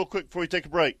in here real quick before we take a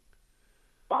break.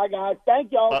 Bye guys.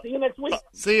 Thank y'all. See you next week.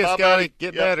 See you, Bye, Scotty. buddy.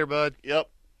 Get Yep. better, bud. Yep.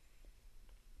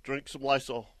 Drink some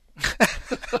Lysol.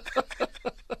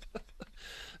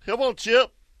 Come on,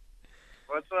 Chip.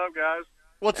 What's up, guys?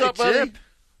 What's Hey, up, buddy? Chip.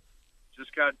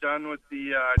 Just got done with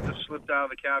just slipped out of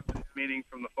the captain's meeting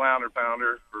from the Flounder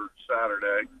Pounder for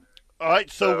Saturday. All right,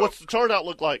 so So- what's the turnout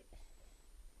look like?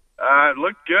 It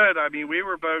looked good. I mean, we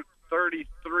were about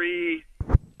 33,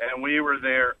 and we were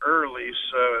there early,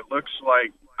 so it looks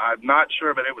like, I'm not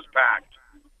sure, but it was packed.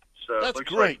 So That's it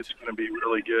looks great. like it's going to be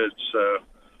really good. So,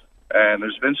 and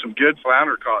there's been some good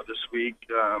flounder caught this week.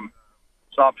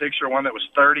 Saw a picture of one that was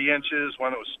 30 inches,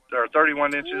 one that was, or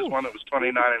 31 inches, Ooh. one that was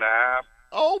 29 and a half.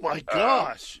 Oh, my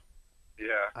gosh. Yeah.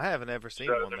 I haven't ever seen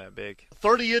So one that big.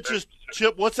 30 inches,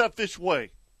 Chip, what's that fish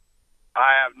weigh?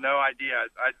 I have no idea.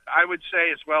 I would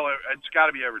say it's got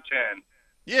to be over 10.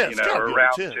 Yeah, it's you know, got to or be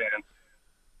around over 10.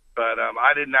 But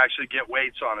I didn't actually get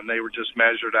weights on them. They were just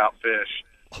measured out fish.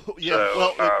 Yeah,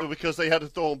 So, well, because they had to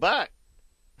throw them back.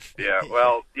 Yeah,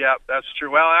 well, yeah, that's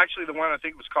true. Well, actually, the one I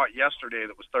think was caught yesterday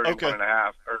that was 31 Okay. and a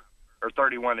half, or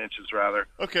 31 inches, rather.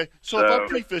 Okay, so if I'm So-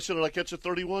 pre-fishing and I catch a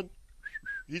 31,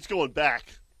 he's going back.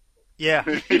 Yeah.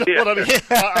 You know Yeah. what I mean?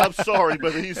 I'm sorry,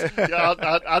 but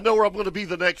I know where I'm going to be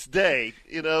the next day,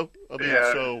 you know? I mean,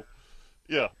 Yeah. so,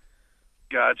 yeah.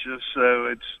 Gotcha. So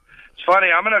it's funny.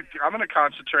 I'm gonna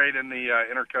concentrate in the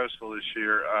intercoastal this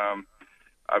year.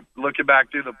 Looking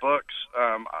back through the books,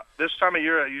 this time of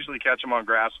year I usually catch them on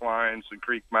grass lines and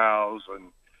creek mouths,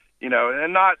 and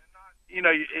and not, you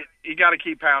got to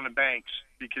keep pounding banks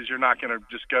because you're not going to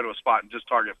just go to a spot and just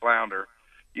target flounder,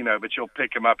 but you'll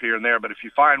pick them up here and there. But if you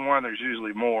find one, there's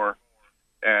usually more,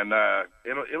 and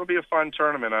it'll be a fun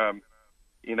tournament. I'm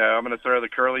going to throw the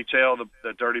curly tail,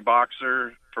 the dirty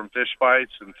boxer from Fish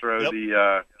Bites, and throw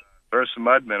Yep. throw some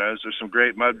mud minnows. There's some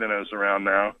great mud minnows around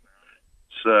now.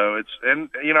 So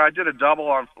I did a double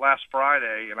on last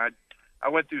Friday, and I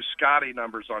went through Scotty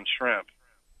numbers on shrimp.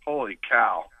 Holy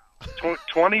cow.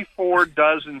 24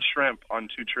 dozen shrimp on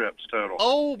 2 trips total.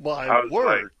 Oh, I my was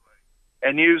word. like-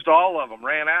 and used all of them,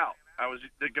 ran out. I was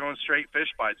going straight Fish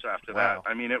Bites after Wow. that.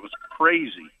 I mean, it was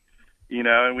crazy,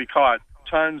 and we caught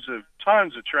tons of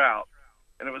trout.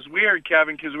 And it was weird,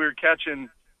 Kevin, because we were catching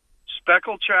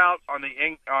speckled trout on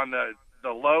the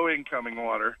low incoming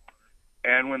water.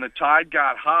 And when the tide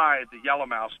got high, the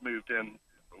yellowmouse moved in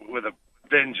with a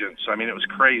vengeance. I mean, it was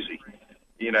crazy.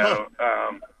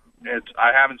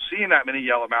 I haven't seen that many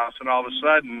yellowmouse, and all of a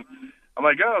sudden, I'm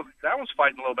like, oh, that one's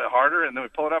fighting a little bit harder. And then we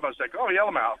pull it up. I was like, oh,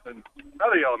 yellowmouth, and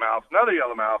another yellowmouth, another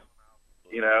yellowmouth.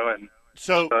 You know, and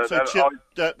so Chip,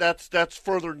 that's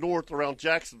further north around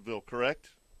Jacksonville,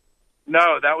 correct?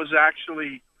 No, that was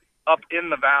actually up in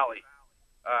the valley.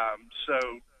 So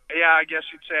yeah, I guess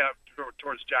you'd say up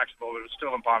towards Jacksonville, but it was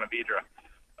still in Ponte Vedra.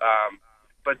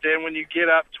 But then when you get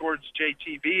up towards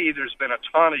JTB, there's been a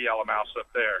ton of yellowmouths up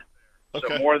there.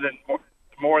 Okay. So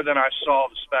more than I saw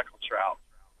the speckled trout.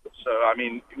 So I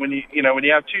mean, when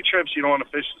you have two trips, you don't want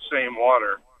to fish the same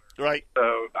water. Right. So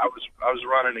I was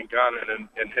running and gunning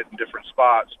and hitting different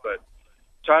spots, but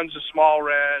tons of small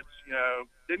reds. You know,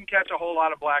 didn't catch a whole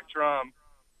lot of black drum.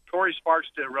 Corey Sparks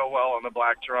did real well on the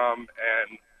black drum,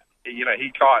 and you know,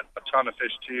 he caught a ton of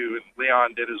fish too, and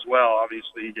Leon did as well.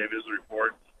 Obviously, he gave his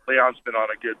report. Leon's been on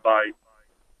a good bite.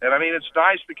 And I mean, it's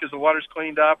nice because the water's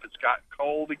cleaned up. It's gotten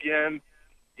cold again,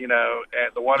 you know,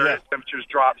 and the water temperatures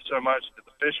dropped so much that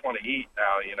the fish want to eat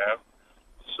now, you know.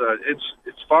 So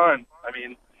it's fun. I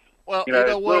mean, well, you know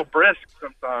it's what? a little brisk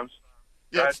sometimes.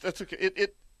 Yes, that's okay.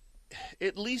 It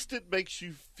at least it makes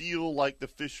you feel like the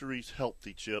fishery's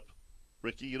healthy, Chip.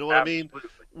 Ricky, you know what Absolutely.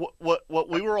 I mean? What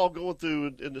we were all going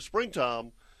through in the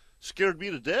springtime scared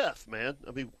me to death, man.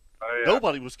 I mean,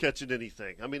 nobody was catching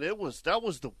anything. I mean, that was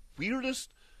the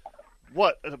weirdest.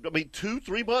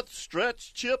 2-3 month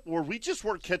stretch, Chip, where we just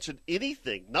weren't catching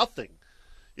anything, nothing,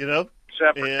 you know,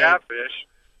 except for catfish.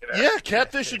 You know? Yeah,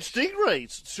 catfish and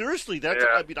stingrays. Seriously, that's.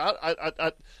 Yeah. I mean,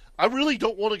 I really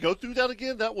don't want to go through that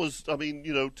again. That was, I mean,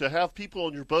 you know, to have people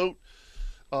on your boat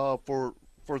for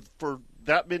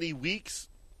that many weeks,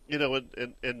 you know,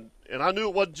 and I knew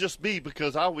it wasn't just me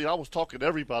because I was talking to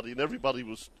everybody, and everybody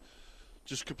was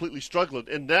just completely struggling.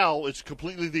 And now it's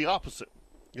completely the opposite.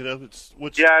 You know, it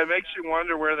makes you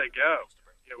wonder where they go.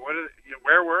 You know,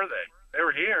 where were they? They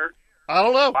were here. I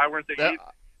don't know. Why weren't they eating?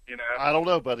 You know, I don't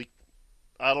know, buddy.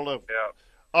 I don't know. Yeah.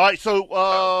 All right,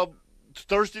 so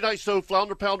Thursday night, so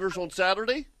Flounder Pounders on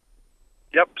Saturday?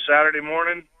 Yep, Saturday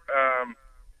morning.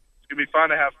 It's going to be fun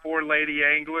to have 4 lady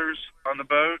anglers on the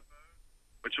boat,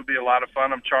 which will be a lot of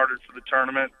fun. I'm chartered for the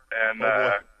tournament, and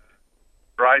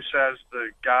Bryce has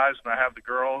the guys, and I have the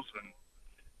girls, and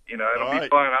you know it'll be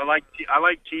fun. I like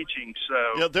teaching,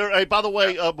 so yeah. Hey, by the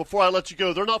way, before I let you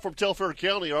go, they're not from Telfair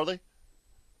County, are they?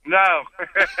 No.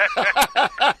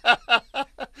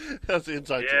 That's the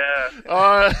inside joke. Yeah.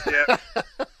 All right. Yeah.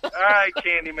 All right,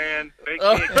 Candyman. Big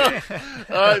candy.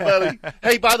 All right, buddy.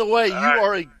 Hey, by the way,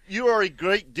 you are a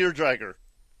great deer dragger.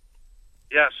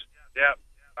 Yes. Yep.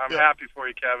 I'm happy for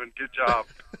you, Kevin. Good job.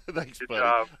 Thanks, Good buddy.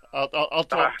 job. I'll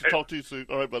talk to you soon.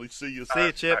 All right, buddy. See you. See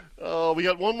you, Chip. We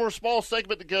got one more small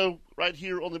segment to go right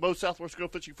here on the Moe's Southwest Grill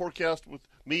Fishing Forecast with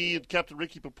me and Captain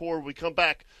Ricky Papore. When we come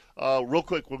back, real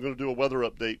quick, we're going to do a weather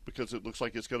update because it looks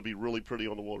like it's going to be really pretty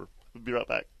on the water. We'll be right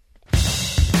back.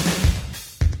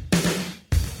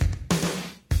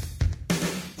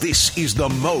 This is the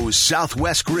Moe's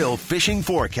Southwest Grill Fishing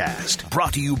Forecast,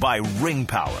 brought to you by Ring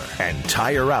Power and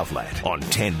Tire Outlet on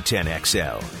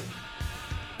 1010XL.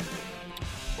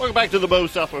 Welcome back to the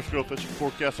Moe's Southwest Grill Fishing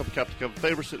Forecast. I'm Captain Kevin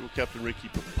Favor, sitting with Captain Ricky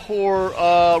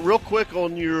Papore. Real quick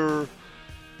on your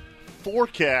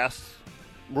forecast,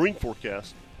 marine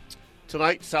forecast.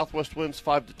 Tonight, southwest winds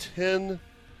 5 to 10,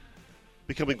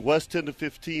 becoming west 10 to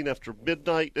 15 after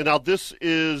midnight. And now this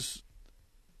is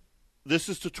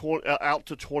to out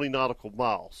to 20 nautical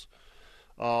miles.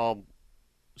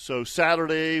 So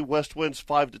Saturday, west winds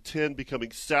 5 to 10,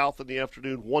 becoming south in the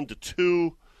afternoon 1 to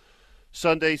 2.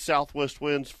 Sunday, southwest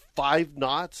winds 5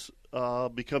 knots,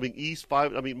 becoming east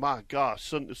 5. I mean, my gosh,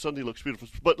 Sunday looks beautiful.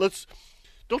 But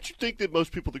don't you think that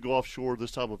most people that go offshore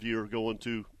this time of year are going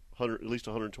to at least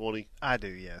 120? I do,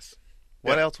 yes.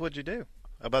 What else would you do?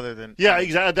 Other than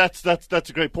exactly. That's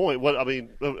a great point.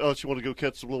 Unless you want to go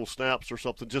catch some little snaps or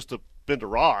something, just to bend a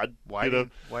rod,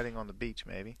 whiting on the beach,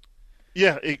 maybe.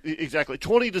 Yeah, exactly.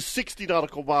 20 to 60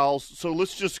 nautical miles. So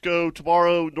let's just go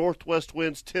tomorrow. Northwest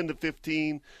winds 10 to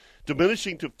 15,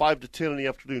 diminishing to 5 to 10 in the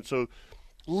afternoon. So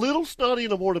little snotty in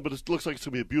the morning, but it looks like it's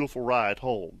gonna be a beautiful ride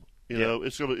home. You know,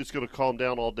 it's gonna calm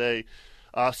down all day.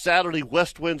 Saturday,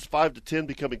 west winds 5 to 10,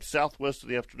 becoming southwest in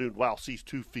the afternoon. Wow, seas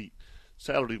 2 feet.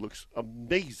 Saturday looks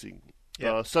amazing.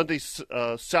 Yep. Sunday,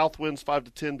 south winds 5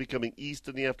 to 10, becoming east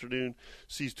in the afternoon.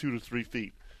 Seas 2 to 3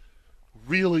 feet.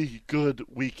 Really good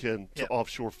weekend to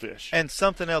offshore fish. And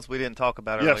something else we didn't talk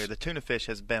about earlier: the tuna fish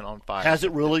has been on fire. Has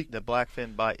it really? The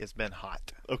blackfin bite has been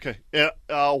hot. Okay.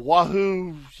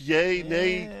 Wahoo, yay,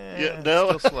 nay? Yeah,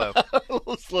 no. Still slow. A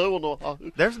little slow on the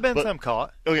wahoo. There's been some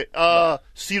caught. Okay.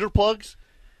 Cedar plugs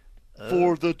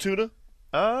for the tuna.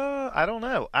 I don't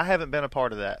know. I haven't been a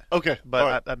part of that. Okay, But all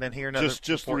right. I've been hearing just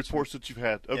the reports reports that you've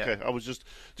had. Okay, Yeah. I was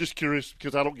just curious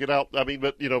because I don't get out. I mean,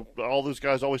 but all those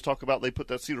guys always talk about they put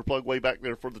that cedar plug way back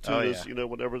there for the tunas. yeah.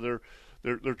 Whenever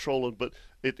they're trolling. But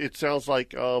it sounds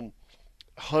like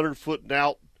 100-foot and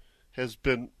out has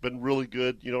been really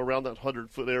good. Around that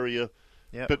 100-foot area.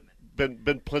 Yep. But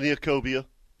been plenty of cobia.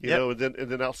 Yep.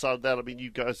 And then outside of that, I mean, you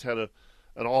guys had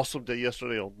an awesome day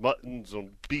yesterday on muttons,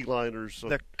 on beeliners. So.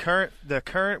 The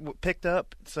current picked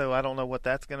up, so I don't know what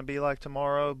that's going to be like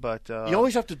tomorrow. But You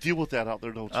always have to deal with that out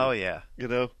there, don't you? oh yeah,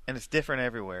 And it's different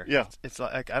everywhere. Yeah. It's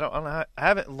like I don't know. I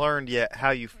haven't learned yet how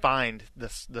you find the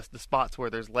spots where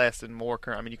there's less and more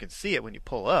current. I mean, you can see it when you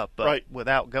pull up, but Right.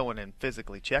 without going and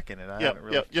physically checking it, I haven't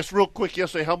really. Yeah. Just real quick,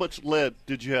 yesterday, how much lead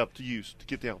did you have to use to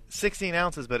get down? 16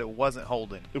 ounces, but it wasn't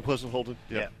holding. It wasn't holding?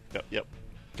 Yeah. Yep.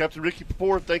 Captain Ricky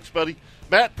Papore, thanks, buddy.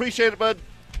 Matt, appreciate it, bud.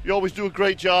 You always do a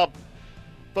great job.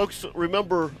 Folks,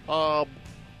 remember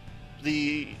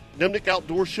the Nimnik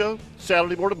Outdoor Show,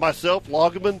 Saturday morning, myself,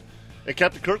 Loggeman, and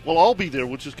Captain Kirk will all be there,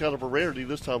 which is kind of a rarity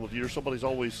this time of year. Somebody's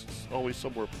always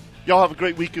somewhere. Y'all have a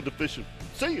great weekend of fishing.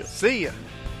 See ya. See ya.